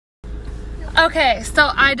Okay, so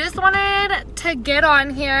I just wanted to get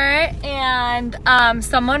on here and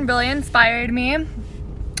someone really inspired me.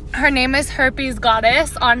 Her name is Herpes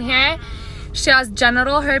Goddess on here. She has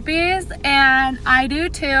genital herpes and I do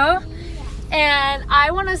too. And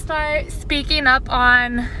I want to start speaking up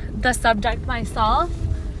on the subject myself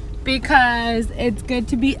because it's good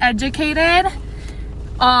to be educated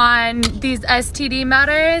on these STD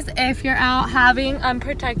matters if you're out having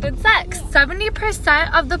unprotected sex.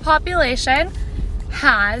 70% of the population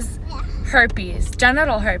has herpes,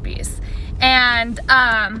 genital herpes. And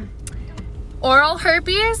oral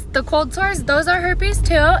herpes, the cold sores, those are herpes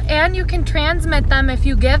too, and you can transmit them if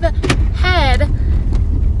you give head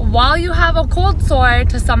while you have a cold sore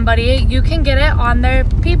to somebody. You can get it on their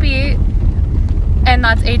pee-pee, and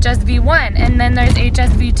that's HSV1, and then there's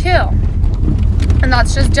HSV2. And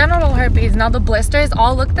that's just genital herpes. Now the blisters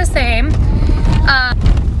all look the same.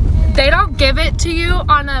 They don't give it to you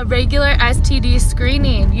on a regular STD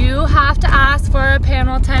screening. You have to ask for a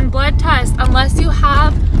panel 10 blood test unless you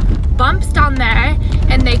have bumps down there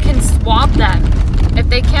and they can swab them. If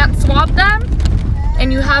they can't swab them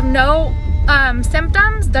and you have no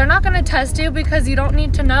symptoms, they're not going to test you because you don't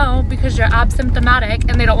need to know because you're asymptomatic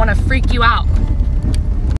and they don't want to freak you out.